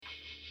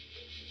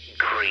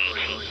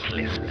Greetings,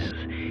 listeners.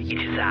 It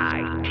is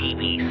I,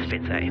 TV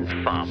Spitzer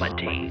and Farmer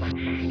Dave,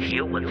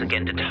 here once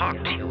again to talk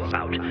to you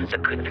about the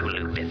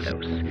Cthulhu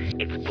mythos,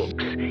 its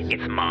books,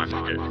 its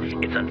monsters,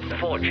 its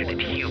unfortunate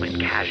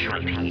human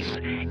casualties,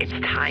 its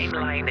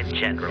timeline in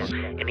general,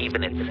 and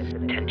even its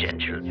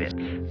tangential bits,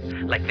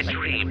 like the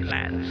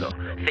dreamlands or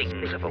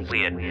things of a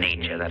weird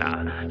nature that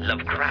are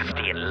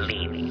Lovecraftian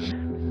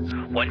leaning.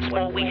 Once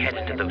more we head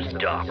into those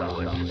dark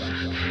woods,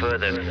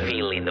 further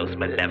feeling those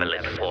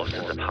malevolent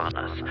forces upon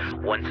us.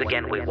 Once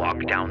again we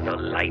walk down the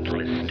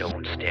lightless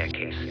stone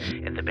staircase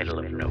in the middle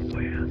of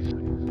nowhere.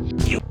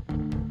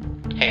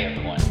 Hey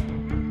everyone,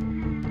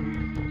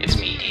 it's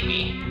me,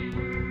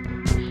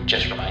 DB.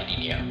 Just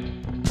reminding you,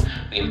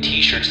 we have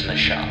t-shirts in the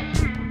shop.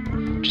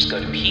 Just go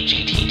to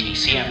pgttcm.com,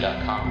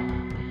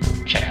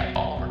 check out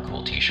all of our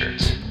cool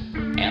t-shirts,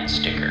 and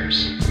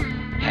stickers.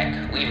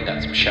 Heck, we even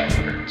got some shower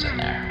curtains in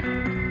there.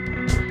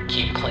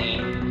 Keep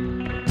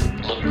clean,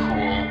 look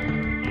cool,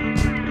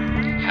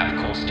 have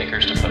cool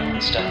stickers to put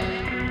on stuff.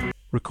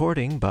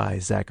 Recording by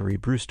Zachary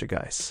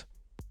Brewstergeist,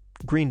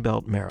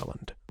 Greenbelt,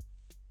 Maryland.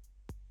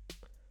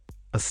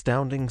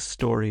 Astounding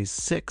Stories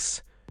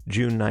 6,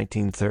 June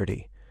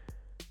 1930.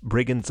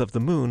 Brigands of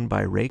the Moon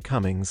by Ray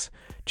Cummings,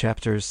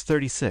 chapters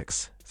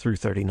 36 through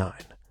 39.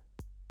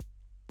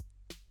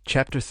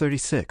 Chapter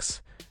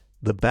 36,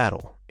 The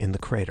Battle in the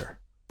Crater.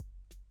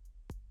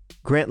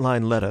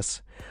 Grantline led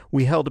us.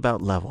 We held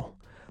about level.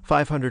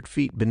 500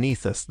 feet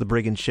beneath us, the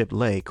brigand ship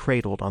lay,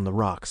 cradled on the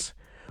rocks.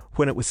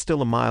 When it was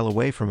still a mile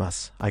away from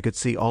us, I could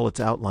see all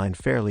its outline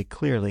fairly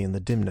clearly in the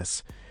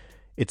dimness.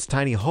 Its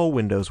tiny hull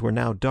windows were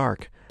now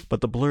dark, but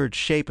the blurred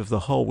shape of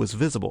the hull was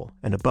visible,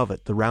 and above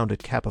it the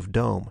rounded cap of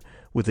dome,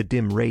 with a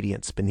dim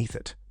radiance beneath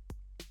it.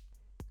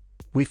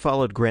 We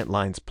followed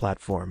Grantline's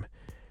platform.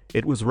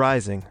 It was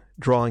rising,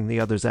 drawing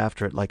the others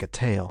after it like a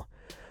tail.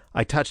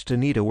 I touched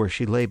Anita where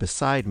she lay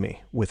beside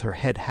me, with her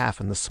head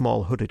half in the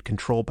small hooded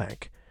control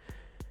bank.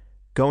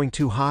 "Going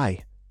too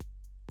high."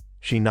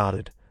 She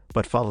nodded,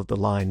 but followed the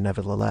line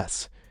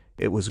nevertheless.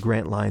 It was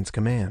Grantline's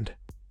command.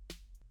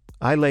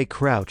 I lay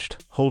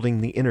crouched,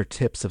 holding the inner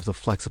tips of the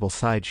flexible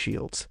side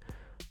shields.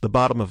 The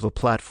bottom of the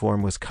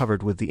platform was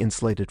covered with the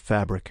insulated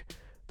fabric.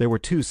 There were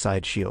 2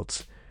 side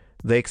shields.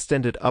 They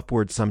extended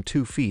upward some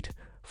 2 feet,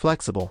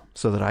 flexible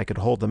so that I could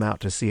hold them out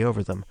to see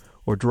over them,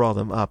 or draw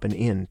them up and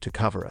in to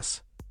cover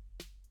us.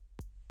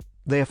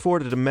 They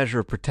afforded a measure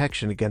of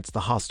protection against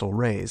the hostile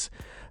rays,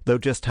 though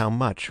just how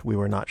much we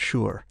were not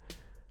sure.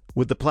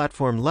 With the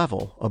platform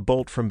level, a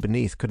bolt from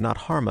beneath could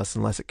not harm us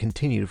unless it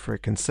continued for a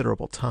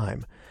considerable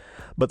time.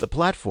 But the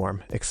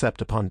platform, except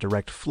upon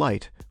direct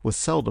flight, was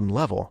seldom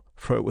level,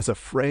 for it was a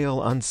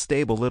frail,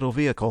 unstable little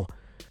vehicle.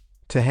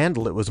 To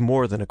handle it was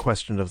more than a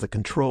question of the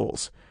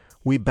controls.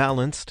 We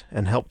balanced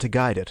and helped to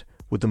guide it,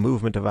 with the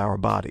movement of our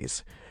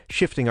bodies,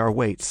 shifting our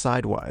weight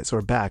sidewise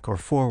or back or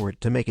forward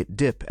to make it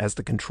dip as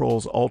the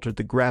controls altered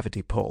the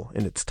gravity pull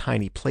in its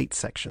tiny plate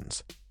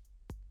sections.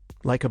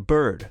 Like a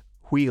bird,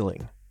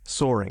 wheeling,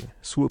 soaring,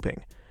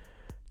 swooping.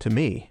 To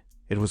me,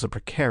 it was a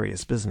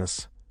precarious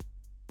business.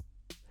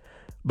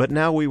 But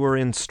now we were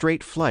in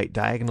straight flight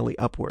diagonally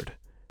upward.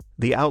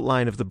 The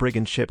outline of the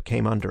brigand ship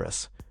came under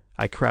us.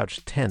 I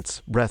crouched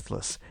tense,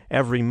 breathless.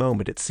 Every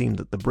moment it seemed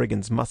that the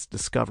brigands must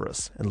discover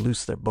us and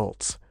loose their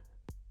bolts.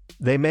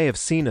 They may have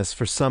seen us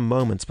for some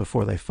moments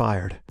before they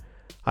fired.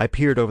 I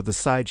peered over the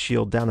side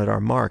shield down at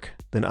our mark,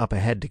 then up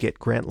ahead to get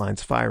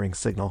Grantline's firing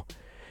signal.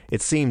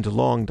 It seemed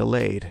long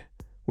delayed.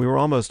 We were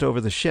almost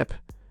over the ship.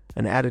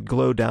 An added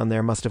glow down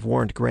there must have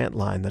warned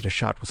Grantline that a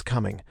shot was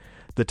coming.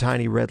 The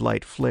tiny red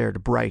light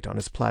flared bright on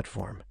his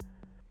platform.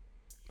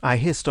 I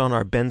hissed on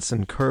our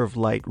Benson curve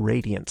light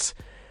radiance.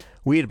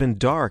 We had been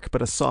dark,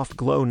 but a soft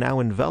glow now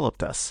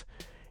enveloped us.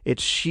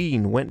 Its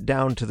sheen went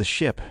down to the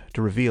ship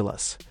to reveal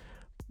us.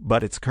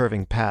 But its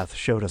curving path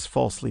showed us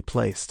falsely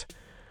placed.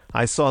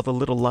 I saw the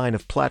little line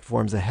of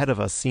platforms ahead of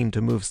us seem to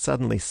move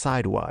suddenly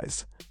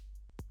sidewise.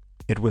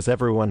 It was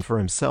everyone for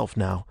himself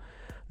now.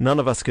 None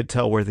of us could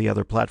tell where the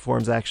other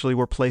platforms actually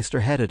were placed or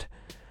headed.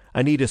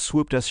 Anita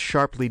swooped us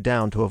sharply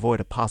down to avoid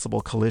a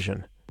possible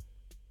collision.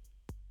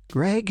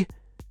 "Greg?"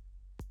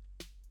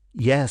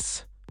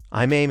 "Yes,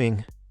 I'm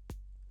aiming."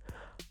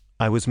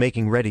 I was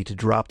making ready to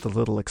drop the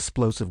little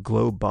explosive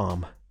globe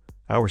bomb.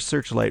 Our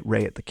searchlight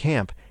ray at the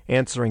camp,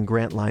 answering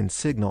Grantline's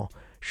signal,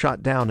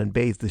 shot down and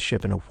bathed the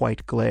ship in a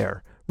white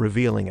glare,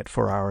 revealing it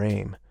for our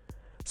aim.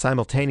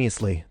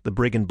 Simultaneously, the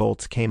brigand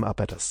bolts came up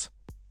at us.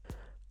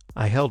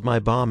 I held my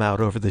bomb out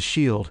over the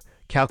shield,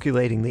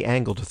 calculating the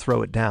angle to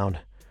throw it down.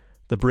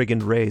 The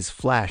brigand rays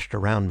flashed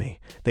around me.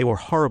 They were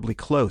horribly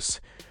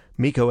close.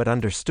 Miko had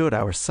understood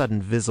our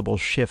sudden visible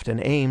shift and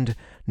aimed,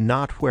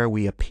 not where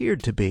we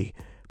appeared to be,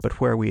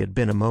 but where we had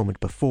been a moment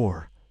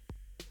before.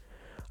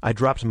 I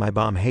dropped my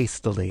bomb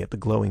hastily at the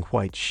glowing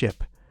white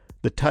ship.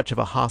 The touch of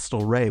a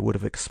hostile ray would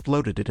have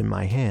exploded it in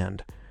my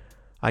hand.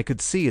 I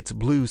could see its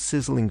blue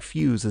sizzling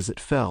fuse as it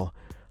fell.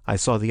 I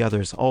saw the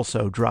others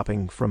also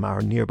dropping from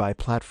our nearby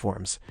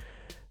platforms.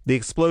 The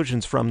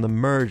explosions from them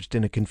merged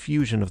in a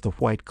confusion of the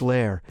white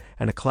glare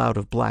and a cloud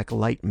of black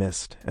light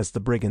mist as the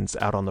brigands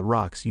out on the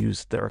rocks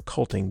used their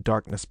occulting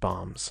darkness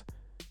bombs.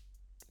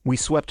 We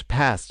swept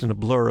past in a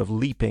blur of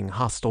leaping,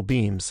 hostile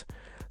beams.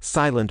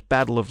 Silent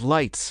battle of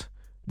lights!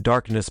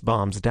 Darkness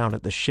bombs down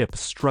at the ship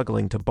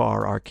struggling to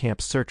bar our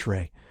camp search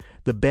ray.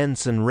 The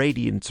Benson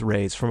radiance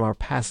rays from our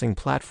passing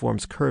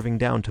platforms curving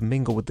down to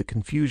mingle with the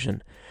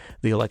confusion.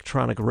 The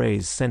electronic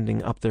rays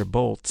sending up their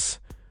bolts.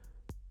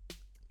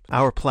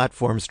 Our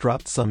platforms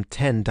dropped some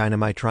 10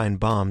 dynamitrine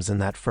bombs in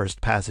that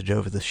first passage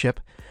over the ship.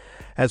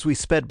 As we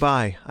sped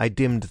by, I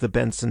dimmed the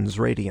Benson's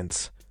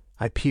radiance.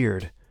 I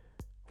peered.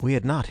 We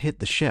had not hit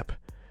the ship.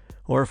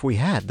 Or if we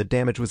had, the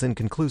damage was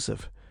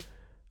inconclusive.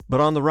 But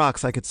on the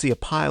rocks I could see a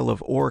pile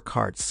of ore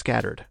carts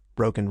scattered,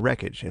 broken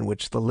wreckage in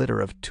which the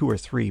litter of 2 or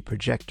 3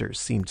 projectors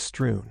seemed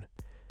strewn.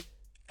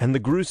 And the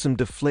gruesome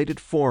deflated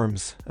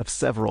forms of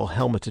several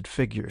helmeted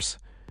figures.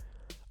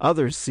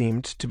 Others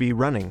seemed to be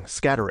running,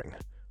 scattering,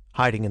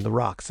 hiding in the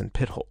rocks and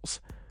pit holes.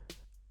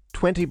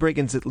 20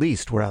 brigands at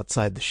least were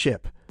outside the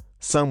ship.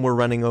 Some were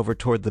running over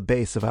toward the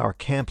base of our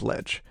camp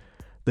ledge.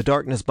 The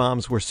darkness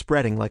bombs were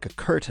spreading like a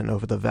curtain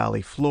over the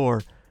valley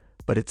floor,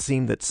 but it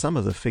seemed that some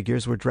of the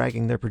figures were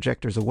dragging their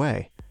projectors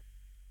away.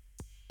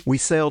 We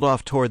sailed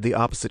off toward the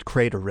opposite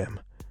crater rim.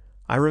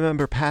 I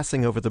remember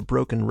passing over the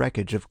broken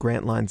wreckage of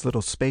Grantline's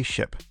little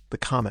spaceship, the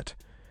Comet.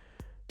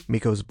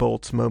 Miko's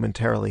bolts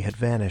momentarily had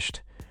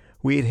vanished.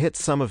 We had hit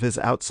some of his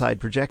outside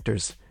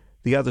projectors.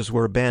 The others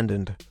were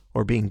abandoned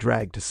or being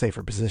dragged to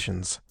safer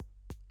positions.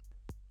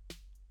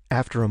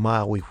 After a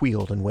mile, we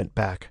wheeled and went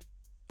back.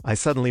 I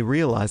suddenly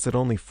realized that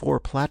only 4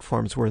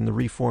 platforms were in the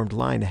reformed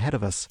line ahead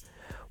of us.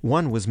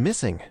 One was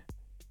missing.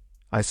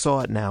 I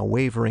saw it now,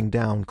 wavering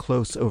down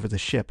close over the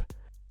ship.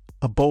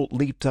 A bolt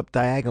leaped up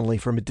diagonally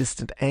from a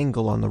distant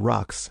angle on the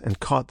rocks and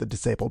caught the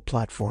disabled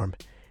platform.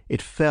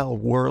 It fell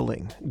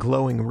whirling,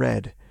 glowing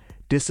red,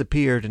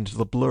 disappeared into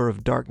the blur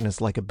of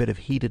darkness like a bit of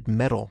heated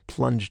metal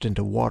plunged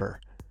into water.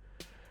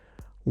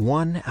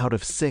 1 out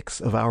of 6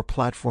 of our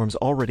platforms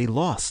already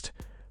lost.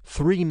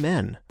 3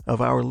 men of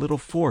our little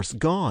force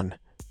gone.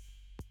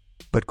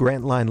 But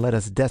Grantline led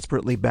us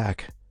desperately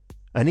back.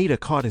 Anita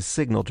caught his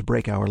signal to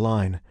break our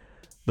line.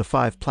 The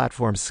 5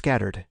 platforms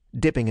scattered,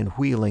 dipping and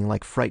wheeling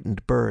like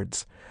frightened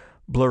birds,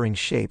 blurring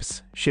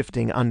shapes,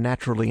 shifting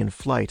unnaturally in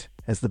flight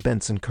as the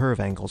Benson curve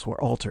angles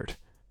were altered.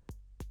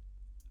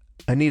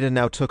 Anita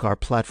now took our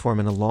platform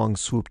in a long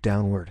swoop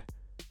downward.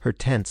 Her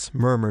tense,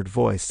 murmured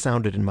voice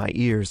sounded in my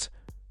ears.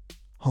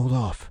 "Hold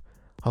off.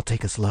 I'll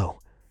take us low."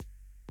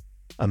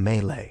 A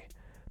melee.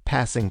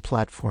 Passing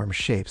platform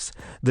shapes,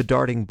 the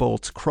darting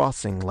bolts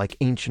crossing like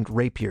ancient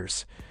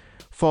rapiers.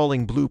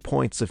 Falling blue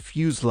points of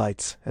fuse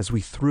lights as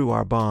we threw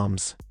our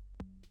bombs.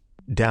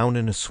 Down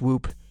in a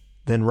swoop,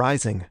 then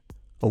rising,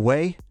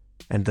 away,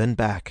 and then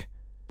back.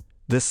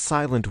 This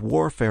silent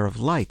warfare of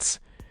lights.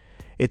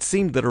 It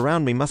seemed that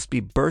around me must be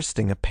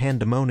bursting a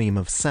pandemonium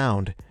of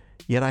sound,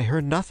 yet I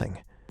heard nothing.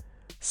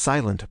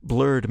 Silent,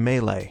 blurred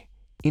melee,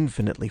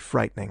 infinitely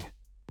frightening.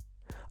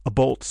 A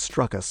bolt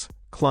struck us,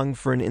 clung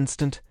for an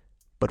instant,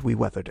 but we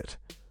weathered it.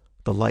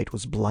 The light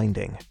was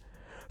blinding.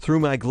 Through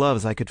my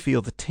gloves I could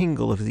feel the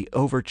tingle of the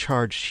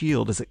overcharged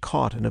shield as it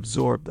caught and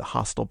absorbed the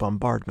hostile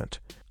bombardment.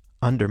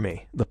 Under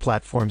me, the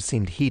platform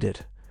seemed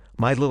heated.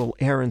 My little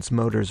Erentz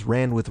motors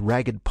ran with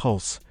ragged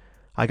pulse.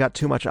 I got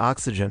too much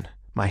oxygen.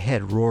 My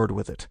head roared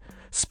with it.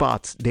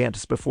 Spots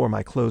danced before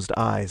my closed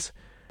eyes.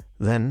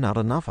 Then not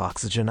enough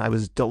oxygen. I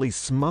was dully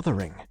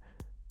smothering.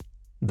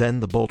 Then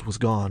the bolt was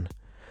gone.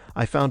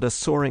 I found us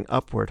soaring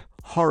upward,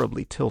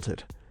 horribly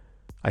tilted.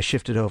 I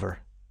shifted over.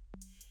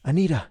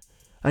 "Anita!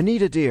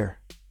 Anita, dear!"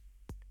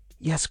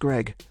 "Yes,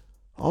 Greg.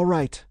 All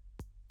right."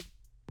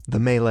 The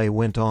melee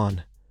went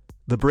on.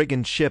 The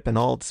brigand ship and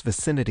all its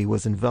vicinity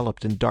was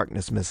enveloped in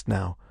darkness mist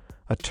now.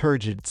 A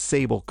turgid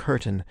sable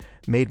curtain,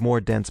 made more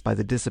dense by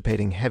the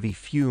dissipating heavy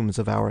fumes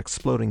of our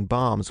exploding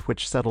bombs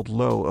which settled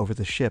low over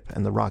the ship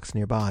and the rocks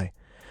nearby.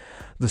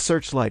 The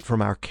searchlight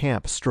from our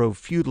camp strove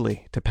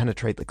futilely to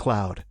penetrate the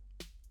cloud.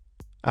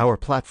 Our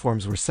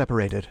platforms were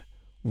separated.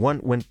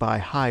 One went by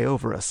high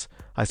over us.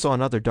 I saw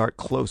another dart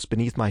close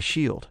beneath my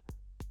shield.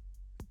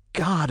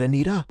 "God,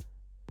 Anita!"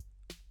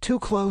 "Too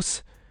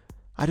close.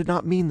 I did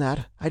not mean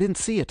that. I didn't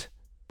see it."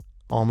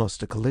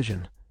 Almost a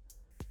collision.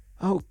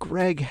 "Oh,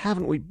 Greg,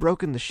 haven't we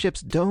broken the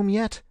ship's dome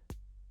yet?"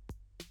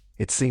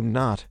 It seemed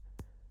not.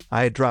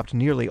 I had dropped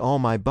nearly all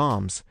my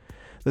bombs.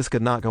 This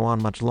could not go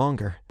on much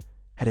longer.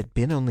 Had it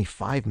been only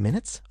 5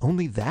 minutes?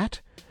 Only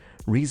that?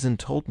 Reason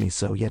told me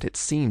so, yet it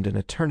seemed an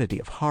eternity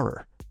of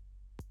horror.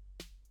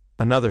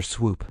 Another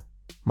swoop.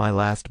 My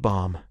last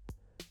bomb.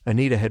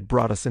 Anita had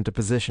brought us into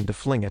position to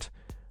fling it.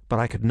 But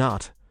I could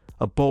not.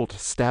 A bolt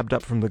stabbed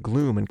up from the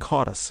gloom and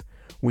caught us.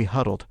 We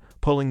huddled,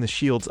 pulling the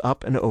shields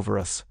up and over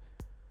us.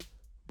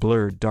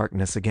 Blurred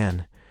darkness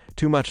again.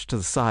 Too much to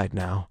the side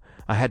now.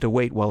 I had to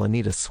wait while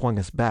Anita swung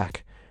us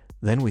back.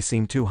 Then we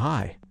seemed too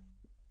high.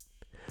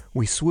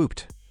 We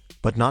swooped,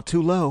 but not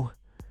too low.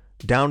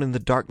 Down in the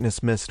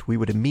darkness mist we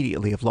would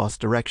immediately have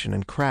lost direction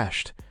and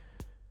crashed.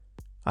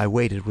 I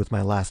waited with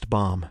my last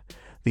bomb.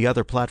 The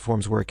other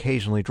platforms were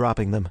occasionally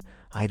dropping them.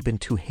 I had been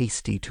too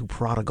hasty, too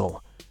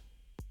prodigal.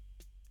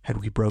 Had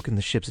we broken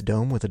the ship's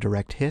dome with a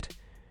direct hit?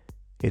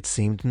 It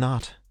seemed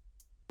not.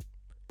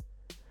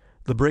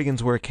 The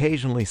brigands were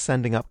occasionally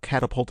sending up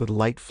catapulted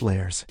light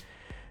flares.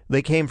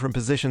 They came from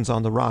positions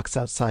on the rocks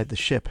outside the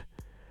ship.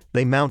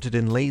 They mounted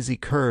in lazy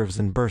curves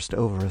and burst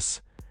over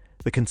us.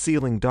 The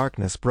concealing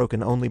darkness,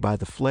 broken only by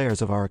the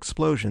flares of our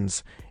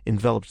explosions,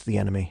 enveloped the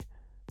enemy.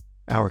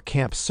 Our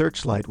camp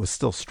searchlight was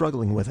still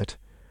struggling with it.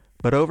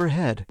 But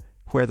overhead,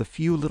 where the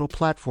few little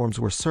platforms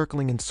were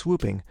circling and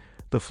swooping,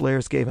 the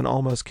flares gave an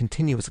almost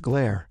continuous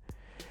glare.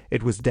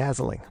 It was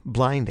dazzling,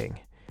 blinding.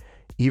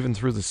 Even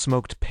through the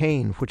smoked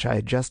pane which I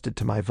adjusted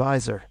to my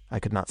visor, I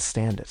could not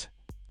stand it.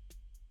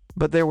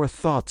 But there were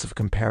thoughts of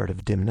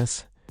comparative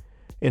dimness.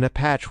 In a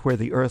patch where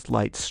the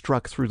earthlight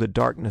struck through the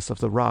darkness of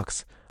the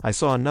rocks, I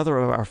saw another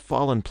of our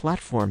fallen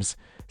platforms,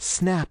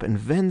 Snap and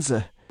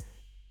Venza.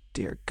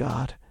 Dear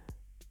God.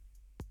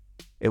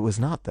 It was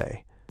not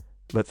they,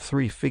 but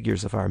 3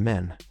 figures of our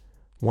men.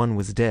 1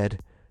 was dead,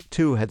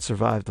 2 had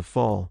survived the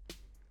fall.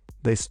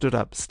 They stood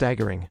up,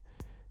 staggering,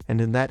 and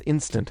in that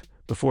instant,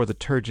 before the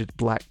turgid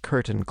black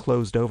curtain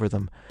closed over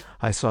them,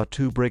 I saw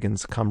 2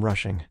 brigands come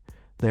rushing.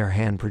 Their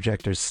hand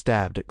projectors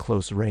stabbed at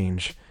close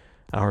range.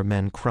 Our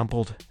men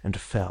crumpled and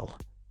fell.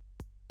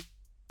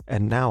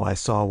 And now I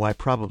saw why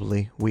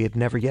probably we had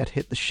never yet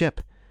hit the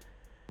ship.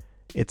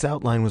 Its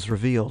outline was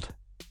revealed.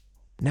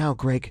 Now,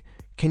 Greg,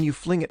 can you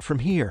fling it from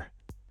here?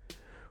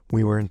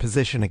 We were in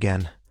position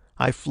again.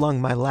 I flung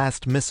my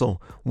last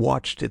missile,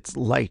 watched its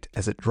light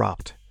as it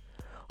dropped.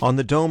 On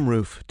the dome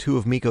roof, 2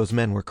 of Miko's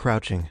men were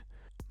crouching.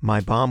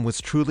 My bomb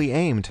was truly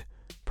aimed,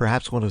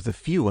 perhaps one of the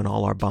few in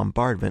all our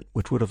bombardment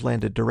which would have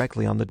landed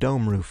directly on the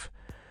dome roof.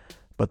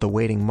 But the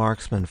waiting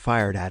marksman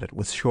fired at it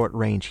with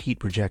short-range heat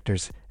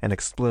projectors and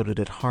exploded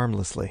it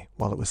harmlessly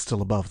while it was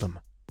still above them.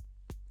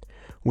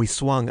 We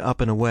swung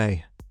up and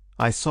away.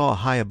 I saw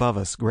high above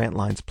us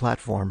Grantline's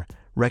platform,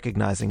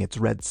 recognizing its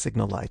red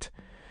signal light.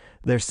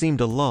 There seemed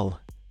a lull.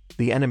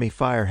 The enemy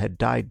fire had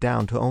died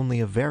down to only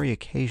a very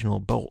occasional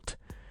bolt.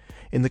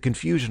 In the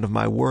confusion of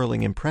my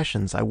whirling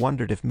impressions, I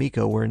wondered if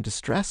Miko were in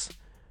distress.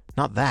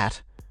 Not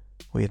that.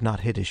 We had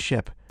not hit his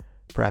ship.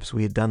 Perhaps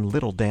we had done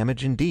little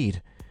damage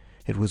indeed.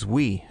 It was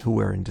we who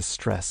were in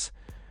distress.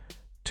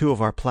 2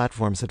 of our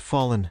platforms had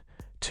fallen,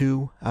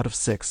 2 out of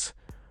 6,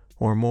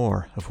 or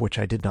more of which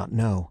I did not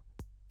know.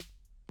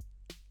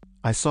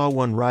 I saw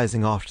one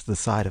rising off to the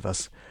side of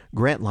us.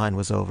 Grantline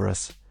was over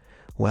us.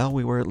 Well,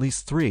 we were at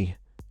least 3,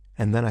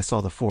 and then I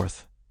saw the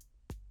 4th.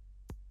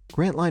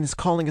 Grantline is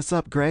calling us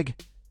up, Greg.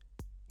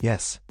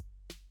 Yes.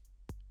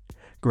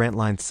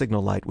 Grantline's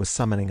signal light was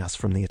summoning us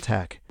from the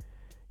attack.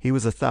 He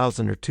was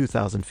 1,000 or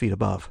 2,000 feet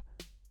above.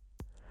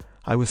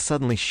 I was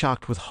suddenly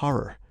shocked with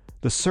horror.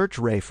 The search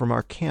ray from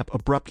our camp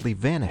abruptly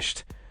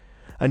vanished.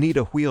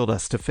 Anita wheeled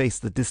us to face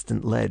the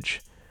distant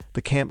ledge.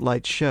 The camp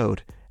light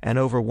showed, and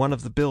over one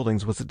of the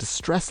buildings was a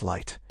distress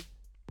light.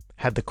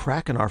 Had the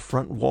crack in our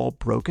front wall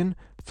broken,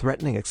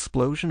 threatening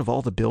explosion of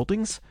all the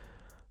buildings?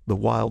 The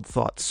wild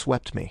thought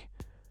swept me.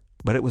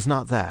 But it was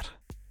not that.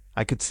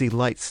 I could see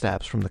light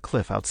stabs from the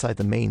cliff outside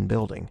the main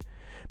building.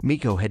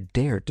 Miko had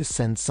dared to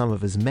send some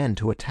of his men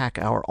to attack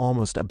our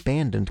almost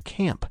abandoned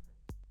camp.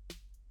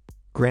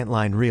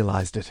 Grantline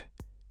realized it.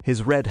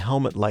 His red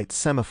helmet light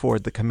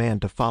semaphored the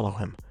command to follow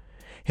him.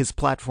 His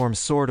platform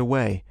soared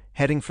away,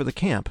 heading for the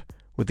camp,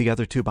 with the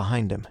other 2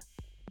 behind him.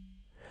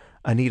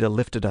 Anita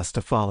lifted us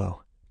to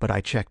follow, but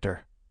I checked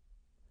her.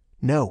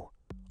 No,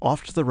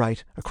 off to the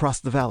right,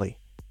 across the valley.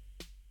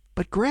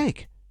 But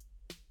Greg!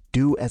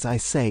 Do as I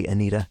say,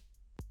 Anita.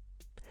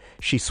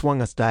 She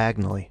swung us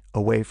diagonally,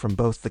 away from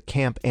both the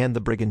camp and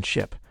the brigand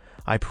ship.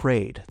 I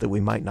prayed that we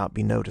might not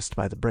be noticed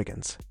by the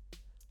brigands.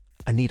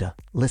 Anita,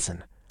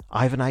 listen.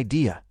 I've an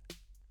idea.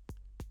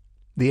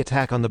 The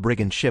attack on the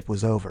brigand ship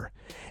was over.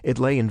 It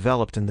lay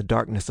enveloped in the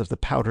darkness of the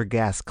powder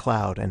gas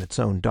cloud and its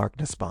own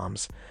darkness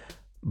bombs.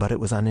 But it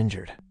was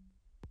uninjured.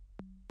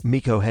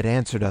 Miko had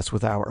answered us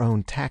with our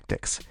own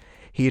tactics.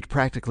 He had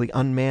practically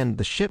unmanned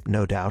the ship,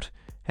 no doubt,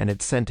 and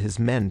had sent his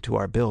men to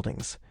our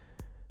buildings.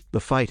 The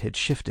fight had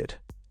shifted.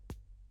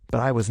 But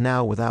I was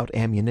now without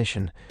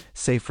ammunition,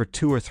 save for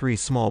 2 or 3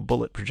 small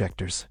bullet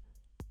projectors.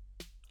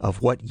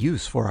 Of what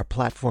use for our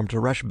platform to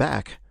rush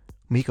back?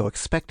 Miko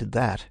expected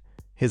that.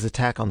 His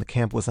attack on the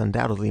camp was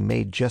undoubtedly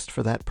made just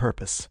for that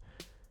purpose.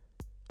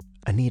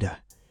 Anita,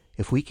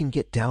 if we can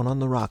get down on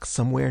the rocks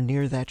somewhere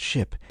near that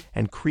ship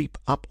and creep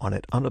up on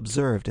it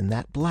unobserved in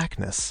that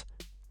blackness,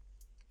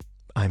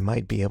 I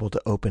might be able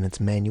to open its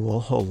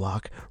manual hull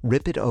lock,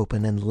 rip it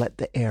open and let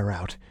the air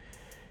out.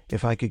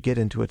 If I could get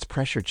into its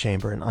pressure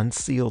chamber and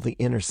unseal the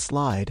inner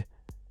slide...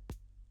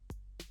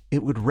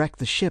 It would wreck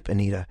the ship,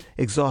 Anita,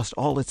 exhaust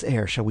all its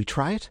air. Shall we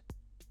try it?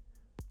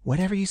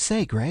 Whatever you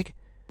say, Greg.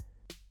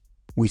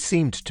 We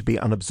seemed to be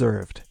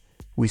unobserved.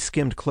 We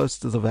skimmed close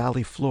to the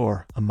valley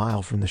floor, a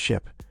mile from the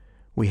ship.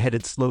 We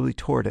headed slowly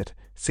toward it,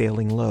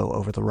 sailing low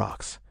over the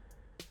rocks.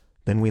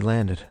 Then we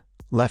landed,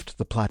 left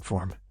the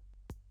platform.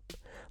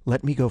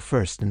 Let me go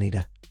first,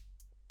 Anita.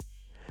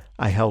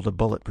 I held a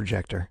bullet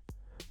projector.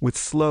 With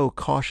slow,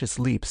 cautious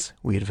leaps,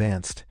 we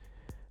advanced.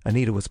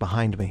 Anita was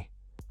behind me.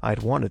 I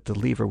had wanted to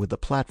leave her with the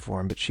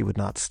platform, but she would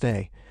not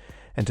stay,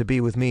 and to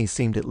be with me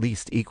seemed at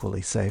least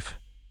equally safe.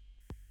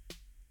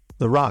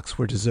 The rocks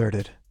were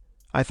deserted.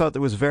 I thought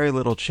there was very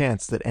little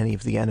chance that any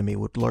of the enemy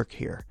would lurk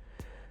here.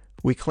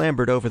 We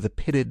clambered over the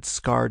pitted,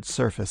 scarred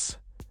surface.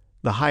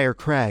 The higher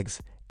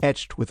crags,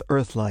 etched with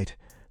earthlight,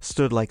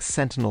 stood like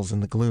sentinels in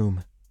the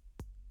gloom.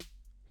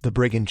 The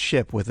brigand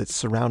ship with its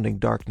surrounding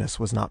darkness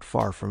was not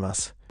far from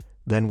us.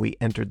 Then we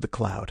entered the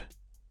cloud.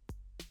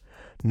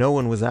 No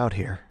one was out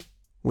here.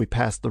 We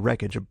passed the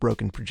wreckage of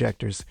broken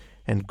projectors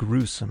and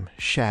gruesome,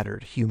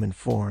 shattered human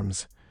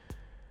forms.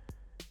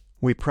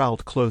 We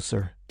prowled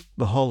closer.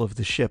 The hull of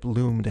the ship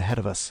loomed ahead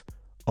of us,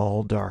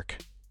 all dark.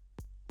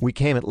 We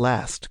came at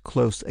last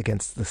close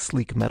against the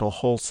sleek metal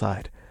hull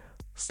side,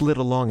 slid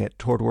along it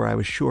toward where I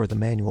was sure the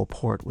manual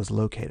port was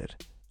located.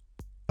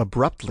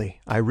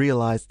 Abruptly, I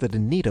realized that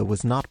Anita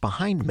was not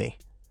behind me.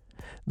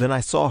 Then I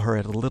saw her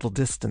at a little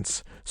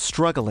distance,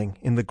 struggling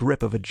in the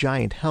grip of a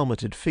giant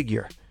helmeted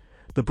figure.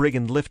 The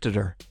brigand lifted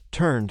her,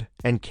 turned,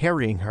 and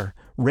carrying her,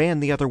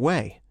 ran the other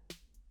way.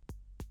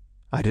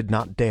 I did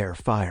not dare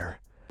fire.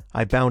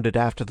 I bounded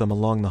after them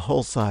along the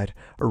hull side,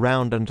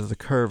 around under the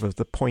curve of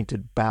the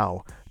pointed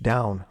bow,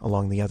 down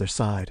along the other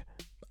side.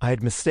 I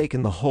had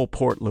mistaken the hull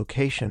port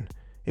location.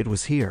 It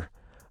was here.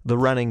 The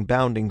running,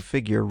 bounding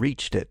figure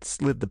reached it,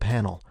 slid the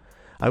panel.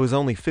 I was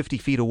only 50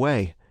 feet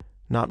away,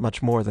 not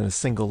much more than a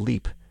single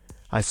leap.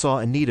 I saw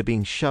Anita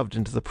being shoved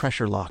into the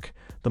pressure lock.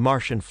 The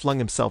Martian flung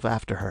himself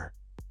after her.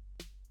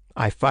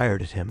 I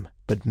fired at him,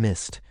 but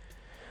missed.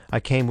 I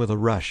came with a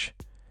rush,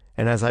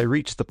 and as I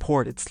reached the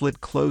port it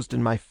slid closed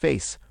in my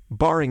face,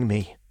 barring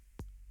me.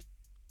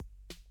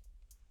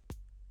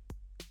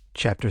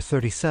 Chapter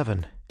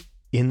 37.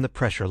 In the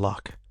Pressure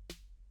Lock.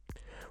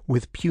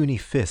 With puny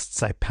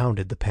fists I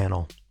pounded the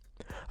panel.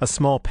 A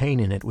small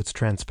pane in it was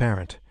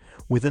transparent.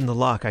 Within the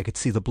lock I could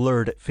see the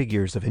blurred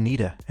figures of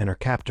Anita and her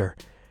captor,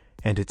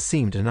 and it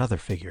seemed another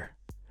figure.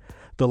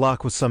 The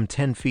lock was some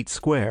 10 feet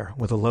square,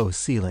 with a low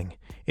ceiling.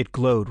 It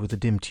glowed with a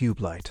dim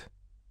tube light.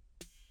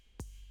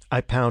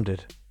 I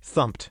pounded,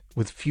 thumped,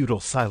 with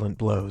futile silent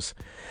blows.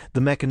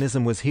 The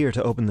mechanism was here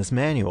to open this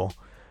manual,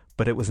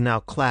 but it was now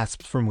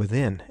clasped from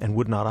within and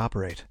would not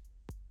operate.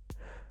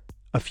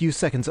 A few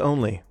seconds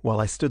only, while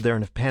I stood there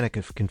in a panic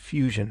of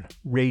confusion,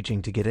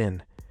 raging to get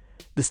in.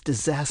 This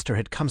disaster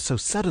had come so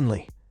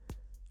suddenly.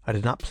 I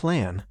did not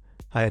plan.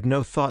 I had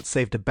no thought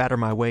save to batter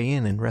my way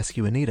in and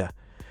rescue Anita.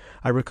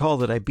 I recall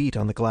that I beat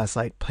on the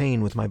glassite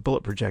pane with my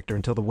bullet projector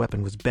until the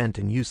weapon was bent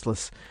and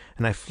useless,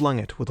 and I flung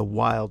it with a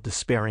wild,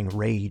 despairing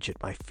rage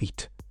at my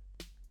feet.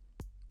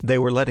 They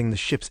were letting the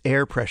ship's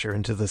air pressure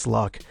into this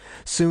lock.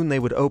 Soon they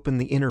would open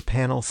the inner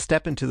panel,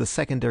 step into the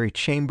secondary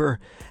chamber,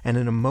 and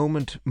in a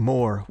moment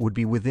more would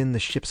be within the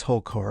ship's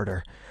hull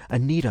corridor.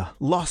 Anita,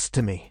 lost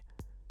to me.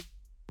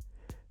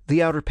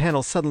 The outer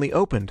panel suddenly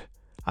opened.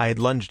 I had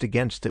lunged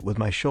against it with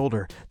my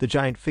shoulder. The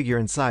giant figure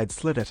inside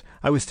slid it.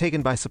 I was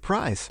taken by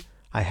surprise.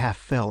 I half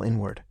fell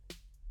inward.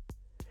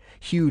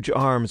 Huge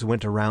arms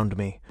went around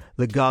me.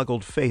 The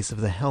goggled face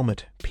of the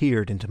helmet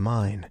peered into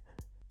mine.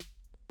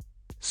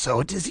 "So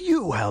it is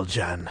you,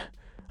 Haljan.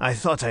 I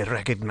thought I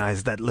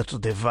recognized that little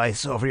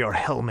device over your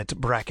helmet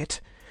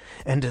bracket.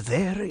 And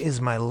there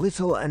is my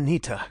little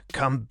Anita,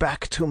 come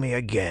back to me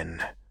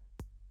again."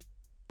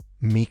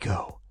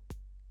 Miko.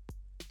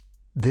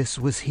 This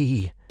was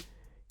he.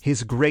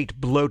 His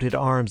great bloated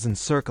arms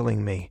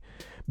encircling me,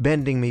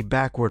 bending me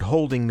backward,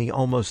 holding me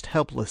almost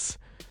helpless.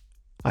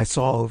 I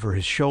saw over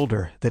his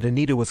shoulder that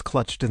Anita was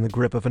clutched in the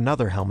grip of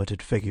another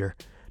helmeted figure.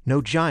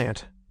 No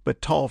giant,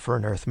 but tall for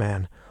an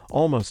Earthman,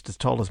 almost as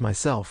tall as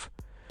myself.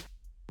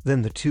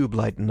 Then the tube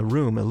light in the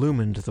room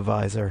illumined the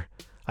visor.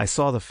 I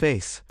saw the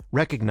face,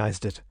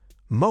 recognized it.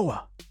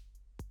 Moa!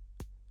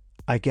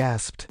 I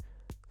gasped.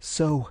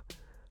 "So,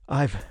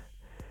 I've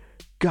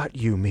got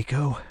you,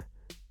 Miko."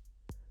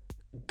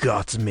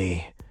 "Got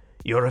me.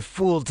 You're a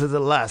fool to the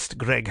last,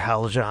 Greg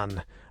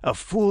Haljan. A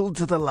fool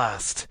to the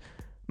last.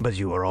 But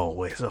you were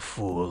always a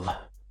fool."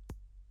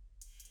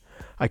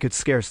 I could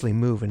scarcely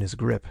move in his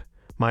grip.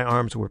 My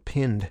arms were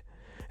pinned.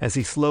 As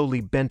he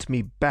slowly bent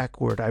me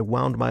backward, I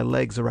wound my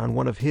legs around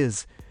one of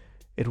his.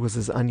 It was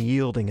as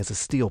unyielding as a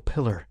steel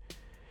pillar.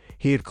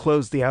 He had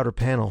closed the outer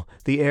panel.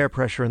 The air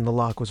pressure in the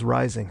lock was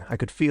rising. I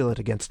could feel it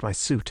against my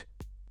suit.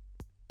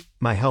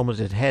 My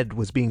helmeted head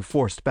was being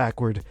forced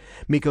backward.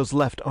 Miko's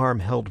left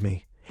arm held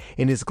me.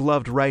 In his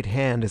gloved right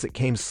hand, as it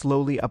came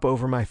slowly up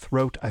over my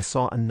throat, I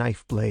saw a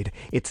knife blade,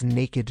 its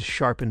naked,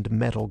 sharpened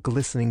metal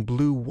glistening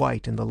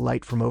blue-white in the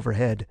light from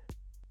overhead.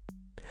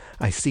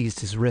 I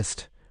seized his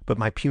wrist, but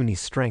my puny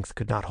strength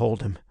could not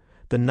hold him.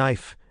 The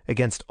knife,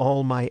 against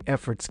all my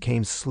efforts,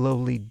 came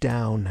slowly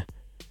down.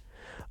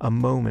 A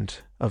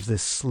moment of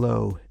this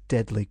slow,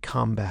 deadly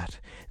combat,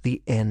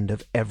 the end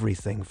of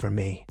everything for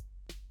me.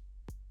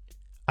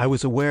 I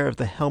was aware of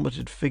the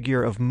helmeted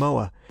figure of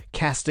Moa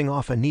casting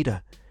off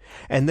Anita,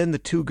 and then the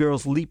two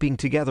girls leaping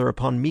together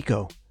upon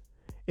Miko.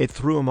 It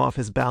threw him off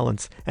his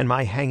balance, and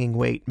my hanging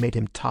weight made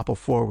him topple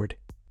forward.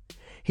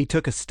 He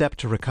took a step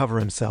to recover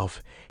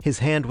himself. His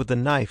hand with the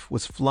knife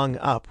was flung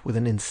up with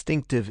an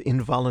instinctive,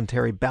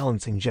 involuntary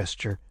balancing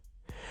gesture.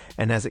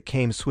 And as it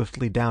came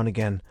swiftly down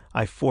again,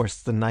 I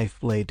forced the knife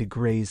blade to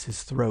graze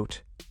his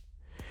throat.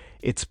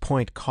 Its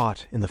point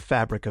caught in the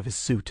fabric of his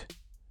suit.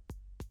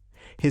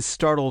 His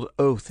startled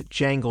oath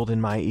jangled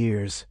in my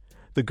ears.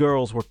 The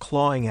girls were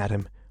clawing at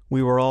him.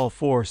 We were all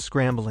four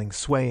scrambling,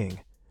 swaying.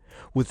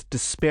 With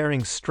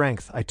despairing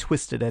strength, I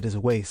twisted at his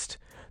waist.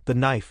 The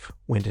knife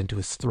went into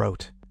his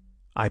throat.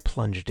 I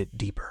plunged it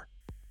deeper.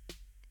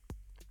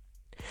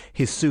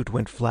 His suit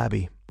went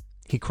flabby.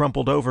 He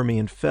crumpled over me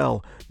and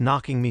fell,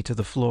 knocking me to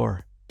the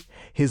floor.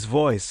 His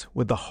voice,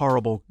 with the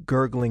horrible,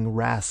 gurgling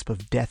rasp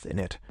of death in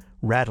it,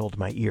 rattled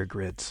my ear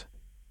grids.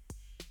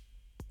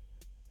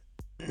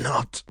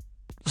 Not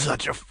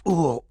such a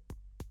fool,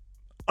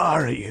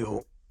 are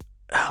you,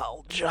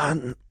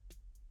 Haljan?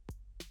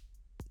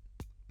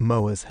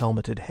 Moa's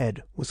helmeted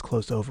head was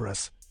close over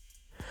us.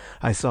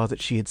 I saw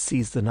that she had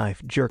seized the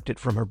knife, jerked it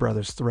from her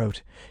brother's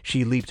throat.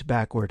 She leaped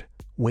backward,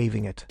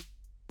 waving it.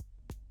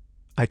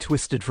 I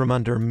twisted from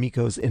under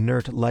Miko's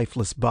inert,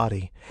 lifeless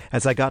body.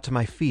 As I got to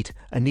my feet,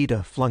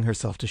 Anita flung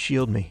herself to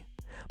shield me.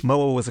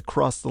 Moa was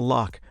across the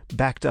lock,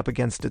 backed up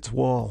against its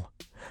wall.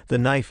 The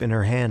knife in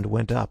her hand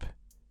went up.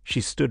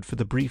 She stood for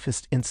the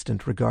briefest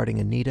instant regarding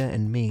Anita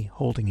and me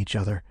holding each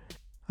other.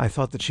 I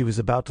thought that she was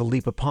about to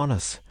leap upon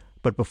us,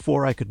 but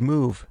before I could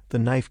move, the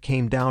knife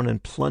came down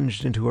and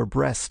plunged into her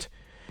breast.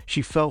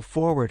 She fell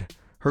forward,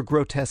 her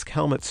grotesque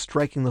helmet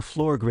striking the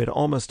floor grid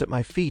almost at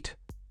my feet.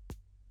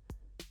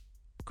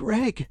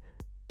 Greg!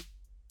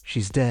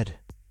 She's dead.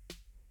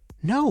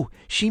 No,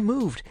 she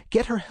moved.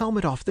 Get her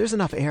helmet off. There's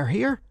enough air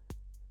here.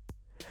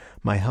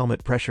 My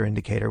helmet pressure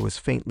indicator was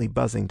faintly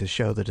buzzing to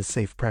show that a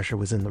safe pressure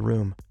was in the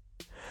room.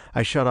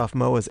 I shut off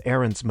Moa's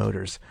Erentz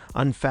motors,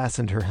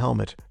 unfastened her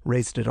helmet,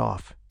 raised it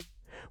off.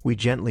 We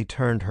gently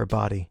turned her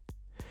body.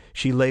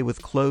 She lay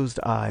with closed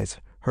eyes,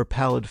 her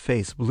pallid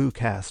face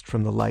blue-cast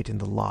from the light in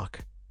the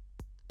lock.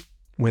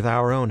 With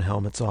our own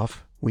helmets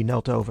off, we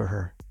knelt over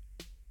her.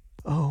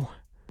 Oh,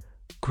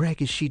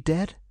 Greg, is she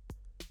dead?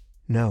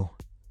 No,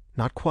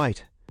 not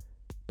quite,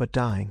 but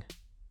dying.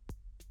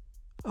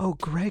 Oh,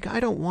 Greg, I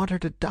don't want her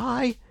to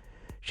die.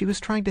 She was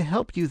trying to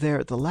help you there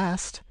at the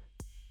last.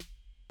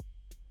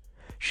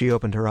 She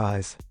opened her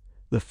eyes.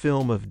 The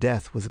film of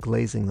death was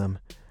glazing them,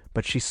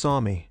 but she saw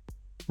me,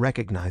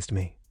 recognized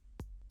me.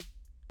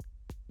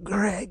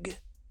 Greg.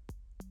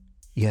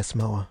 Yes,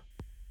 Moa.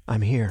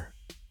 I'm here.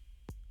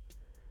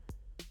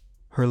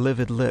 Her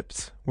livid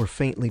lips were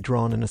faintly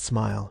drawn in a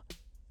smile.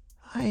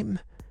 I'm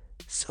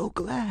so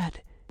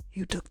glad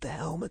you took the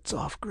helmets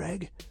off,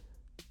 Greg.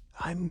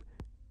 I'm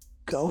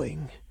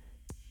going,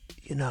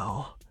 you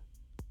know.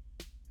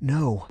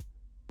 No.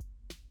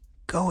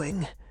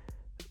 Going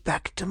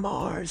back to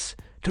Mars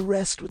to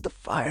rest with the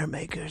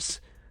Firemakers,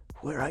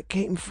 where I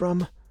came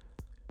from.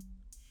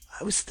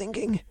 I was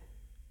thinking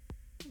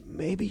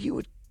maybe you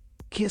would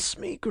kiss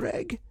me,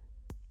 Greg.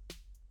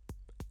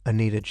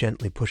 Anita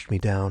gently pushed me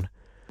down.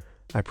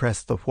 I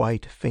pressed the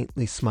white,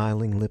 faintly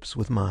smiling lips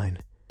with mine.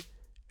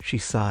 She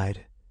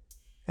sighed,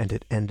 and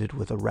it ended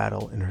with a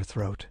rattle in her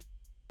throat.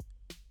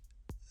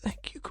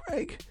 Thank you,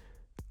 Greg.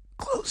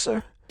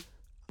 Closer.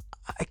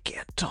 I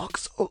can't talk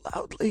so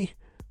loudly.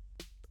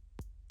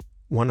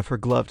 One of her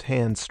gloved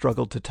hands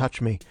struggled to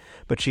touch me,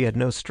 but she had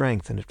no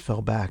strength and it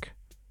fell back.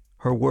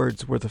 Her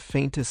words were the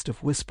faintest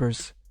of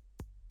whispers.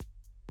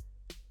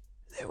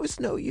 There was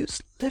no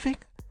use living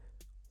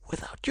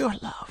without your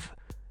love.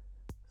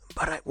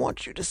 But I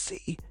want you to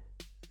see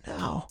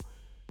now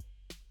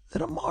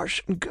that a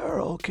Martian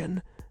girl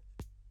can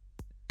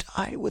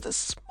die with a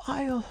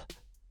smile.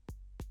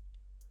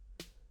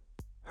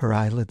 Her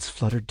eyelids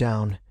fluttered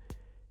down.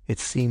 It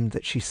seemed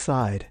that she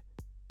sighed,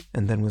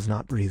 and then was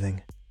not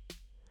breathing.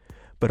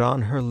 But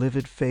on her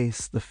livid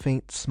face the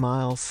faint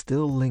smile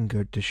still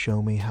lingered to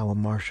show me how a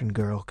Martian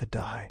girl could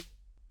die.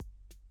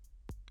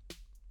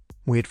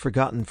 We had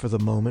forgotten for the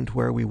moment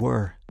where we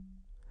were.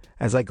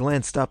 As I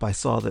glanced up, I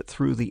saw that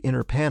through the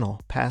inner panel,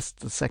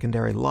 past the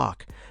secondary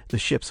lock, the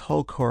ship's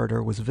hull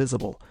corridor was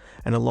visible,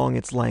 and along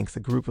its length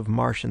a group of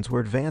Martians were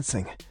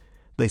advancing.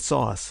 They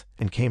saw us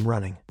and came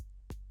running.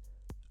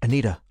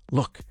 Anita,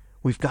 look,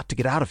 we've got to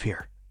get out of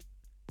here.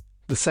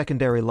 The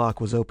secondary lock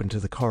was open to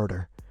the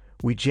corridor.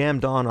 We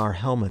jammed on our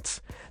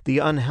helmets. The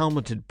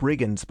unhelmeted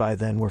brigands by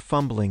then were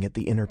fumbling at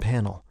the inner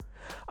panel.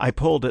 I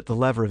pulled at the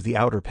lever of the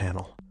outer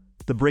panel.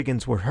 The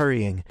brigands were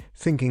hurrying,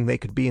 thinking they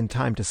could be in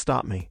time to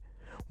stop me.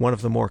 One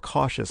of the more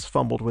cautious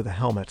fumbled with a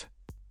helmet.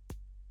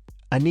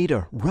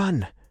 Anita,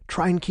 run!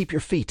 Try and keep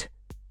your feet!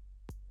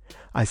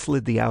 I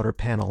slid the outer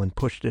panel and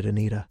pushed at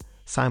Anita.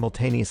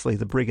 Simultaneously,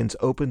 the brigands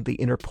opened the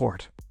inner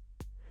port.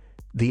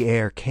 The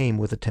air came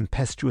with a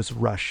tempestuous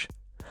rush.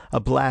 A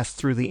blast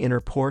through the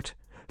inner port,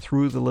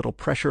 through the little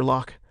pressure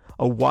lock,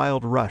 a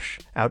wild rush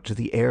out to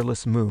the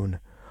airless moon,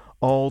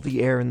 all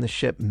the air in the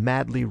ship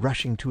madly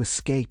rushing to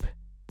escape.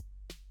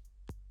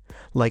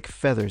 Like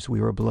feathers we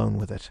were blown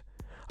with it.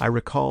 I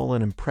recall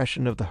an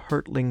impression of the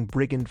hurtling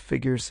brigand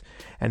figures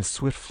and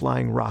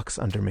swift-flying rocks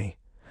under me.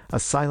 A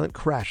silent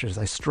crash as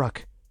I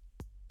struck.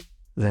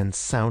 Then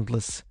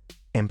soundless,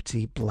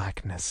 empty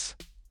blackness.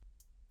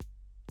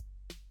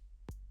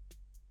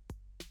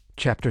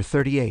 Chapter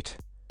 38.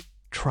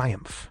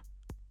 Triumph.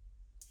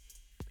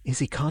 Is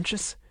he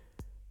conscious?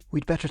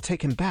 We'd better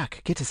take him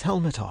back, get his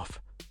helmet off.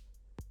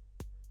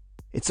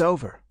 It's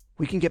over.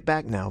 We can get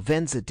back now.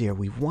 Venza, dear,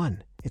 we've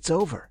won. It's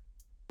over.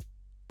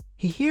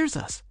 He hears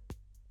us.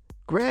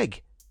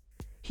 Greg!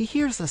 He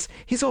hears us.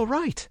 He's all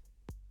right.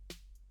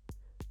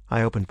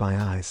 I opened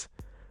my eyes.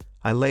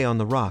 I lay on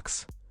the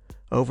rocks.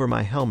 Over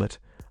my helmet,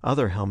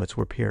 other helmets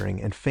were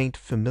peering, and faint,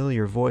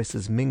 familiar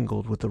voices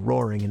mingled with the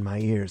roaring in my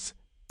ears.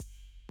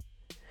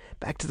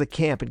 Back to the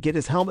camp and get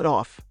his helmet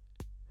off.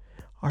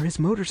 Are his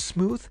motors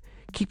smooth?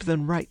 Keep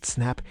them right,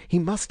 Snap. He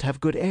must have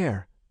good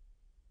air.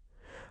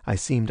 I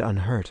seemed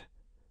unhurt.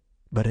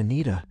 But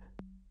Anita...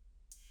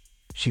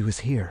 She was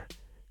here.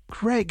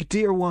 Greg,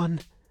 dear one!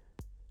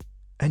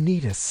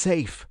 Anita,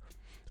 safe.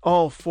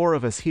 All four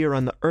of us here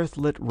on the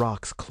earth-lit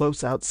rocks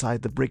close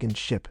outside the brigand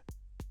ship.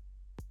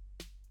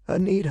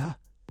 Anita.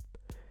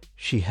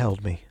 She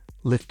held me,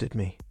 lifted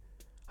me.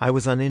 I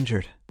was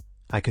uninjured.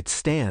 I could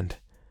stand.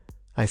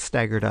 I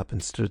staggered up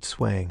and stood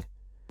swaying.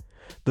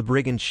 The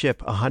brigand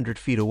ship 100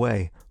 feet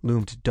away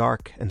loomed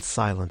dark and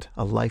silent,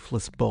 a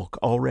lifeless bulk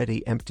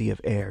already empty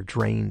of air,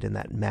 drained in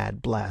that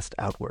mad blast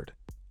outward.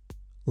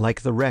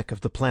 Like the wreck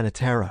of the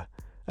Planetara,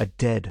 a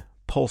dead,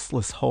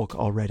 pulseless hulk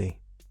already.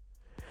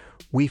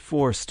 We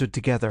four stood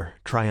together,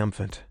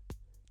 triumphant.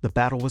 The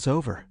battle was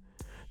over.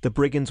 The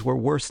brigands were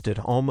worsted,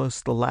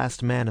 almost the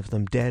last man of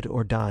them dead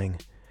or dying.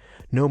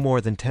 No more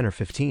than 10 or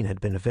 15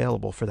 had been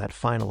available for that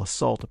final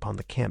assault upon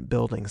the camp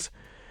buildings.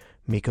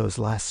 Miko's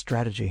last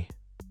strategy.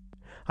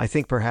 I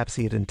think perhaps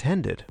he had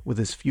intended, with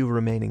his few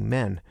remaining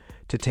men,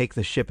 to take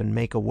the ship and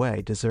make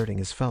away, deserting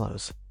his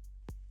fellows.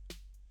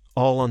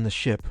 All on the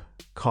ship,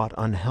 caught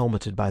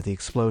unhelmeted by the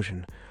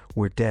explosion,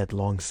 were dead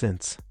long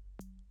since.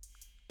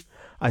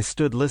 I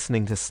stood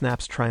listening to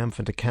Snap's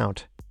triumphant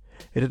account.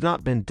 It had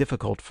not been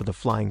difficult for the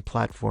flying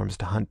platforms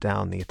to hunt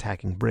down the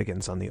attacking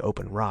brigands on the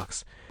open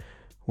rocks.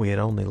 We had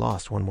only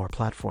lost one more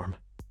platform.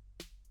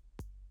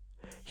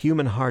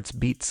 Human hearts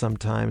beat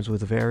sometimes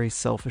with very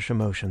selfish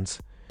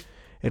emotions.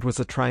 It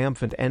was a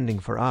triumphant ending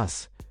for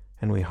us,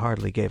 and we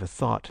hardly gave a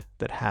thought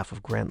that half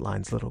of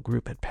Grantline's little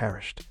group had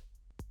perished.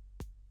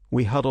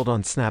 We huddled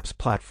on Snap's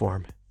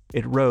platform.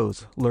 It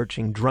rose,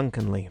 lurching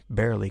drunkenly,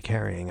 barely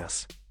carrying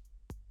us.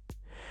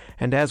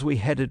 And as we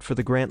headed for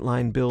the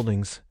Grantline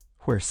buildings,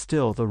 where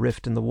still the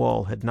rift in the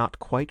wall had not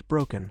quite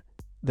broken,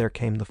 there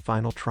came the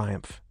final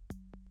triumph.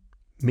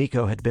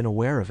 Miko had been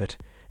aware of it,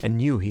 and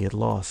knew he had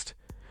lost.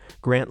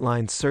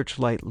 Grantline's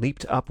searchlight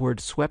leaped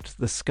upward, swept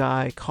the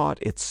sky, caught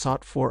its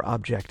sought-for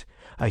object,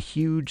 a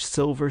huge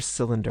silver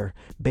cylinder,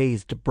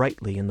 bathed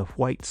brightly in the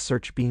white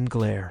searchbeam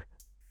glare.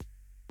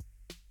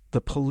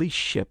 The police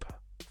ship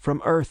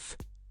from Earth.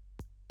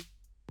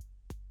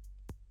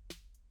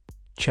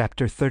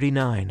 Chapter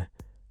 39.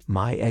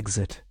 My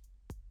Exit.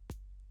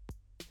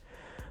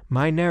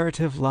 My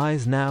narrative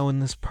lies now in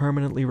this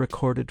permanently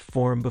recorded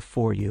form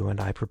before you,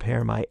 and I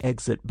prepare my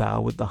exit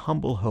bow with the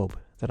humble hope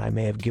that I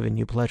may have given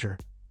you pleasure.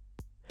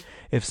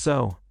 If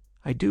so,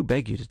 I do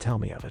beg you to tell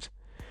me of it.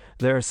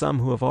 There are some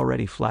who have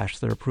already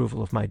flashed their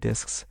approval of my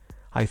discs.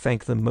 I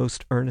thank them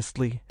most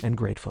earnestly and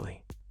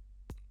gratefully.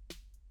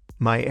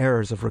 My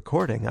errors of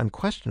recording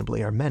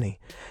unquestionably are many,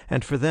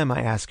 and for them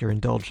I ask your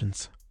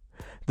indulgence.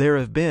 There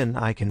have been,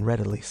 I can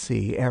readily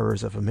see,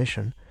 errors of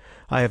omission.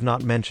 I have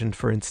not mentioned,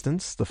 for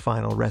instance, the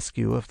final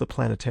rescue of the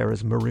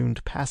Planetara's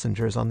marooned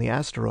passengers on the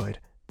asteroid.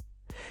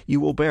 You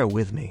will bear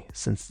with me,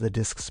 since the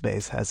disk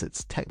space has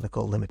its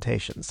technical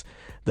limitations,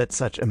 that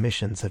such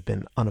omissions have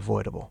been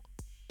unavoidable.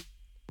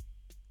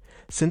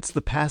 Since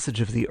the passage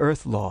of the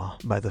Earth Law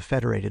by the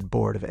Federated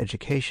Board of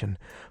Education,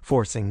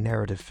 forcing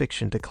narrative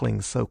fiction to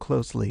cling so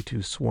closely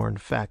to sworn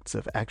facts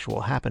of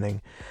actual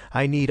happening,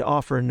 I need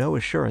offer no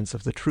assurance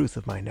of the truth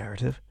of my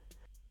narrative.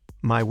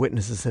 My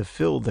witnesses have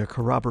filled their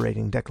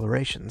corroborating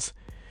declarations.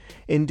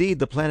 Indeed,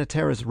 the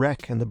Planetara's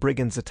wreck and the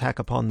brigands' attack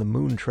upon the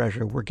moon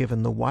treasure were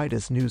given the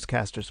widest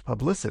newscasters'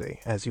 publicity,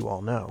 as you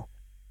all know.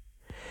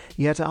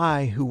 Yet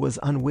I, who was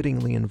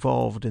unwittingly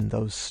involved in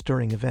those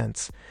stirring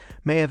events,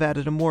 may have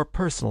added a more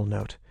personal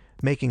note,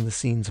 making the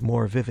scenes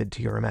more vivid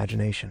to your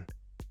imagination.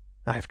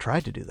 I have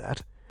tried to do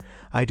that.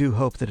 I do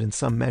hope that in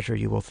some measure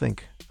you will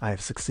think I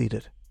have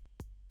succeeded.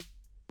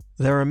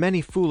 There are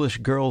many foolish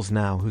girls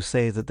now who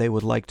say that they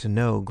would like to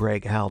know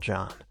Gregg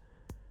Haljan.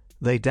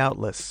 They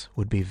doubtless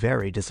would be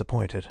very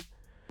disappointed.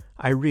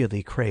 I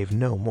really crave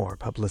no more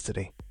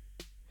publicity.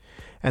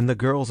 And the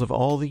girls of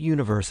all the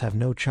universe have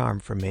no charm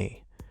for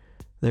me.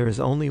 There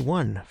is only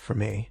one for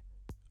me,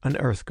 an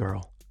Earth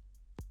girl.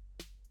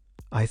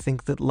 I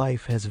think that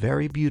life has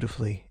very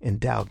beautifully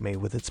endowed me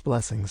with its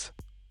blessings.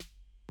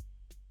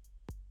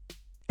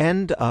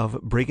 End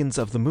of Brigands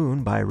of the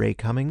Moon by Ray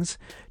Cummings,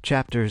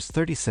 chapters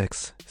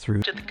 36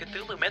 through... To the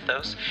Cthulhu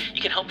Mythos, you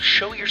can help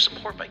show your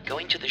support by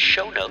going to the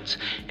show notes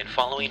and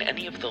following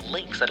any of the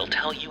links that'll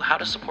tell you how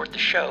to support the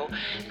show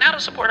and how to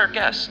support our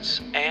guests.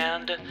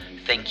 And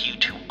thank you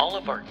to all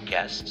of our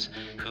guests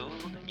who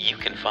you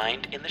can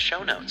find in the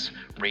show notes.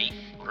 Rate,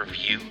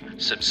 review,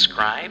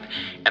 subscribe,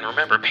 and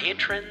remember,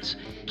 patrons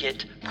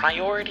get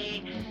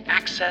priority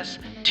access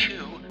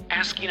to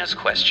asking us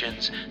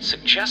questions,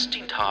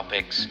 suggesting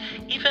topics,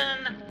 even,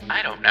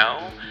 I don't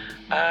know,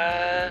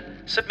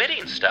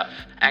 submitting stuff.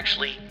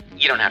 Actually,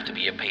 you don't have to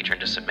be a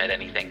patron to submit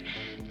anything.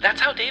 That's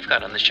how Dave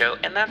got on the show,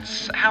 and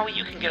that's how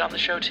you can get on the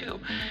show too.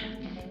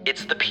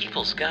 It's the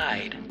People's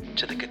Guide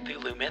to the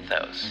Cthulhu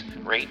Mythos.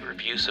 Rate,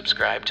 review,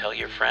 subscribe, tell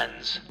your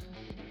friends.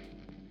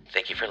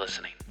 Thank you for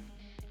listening.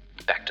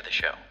 Back to the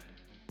show.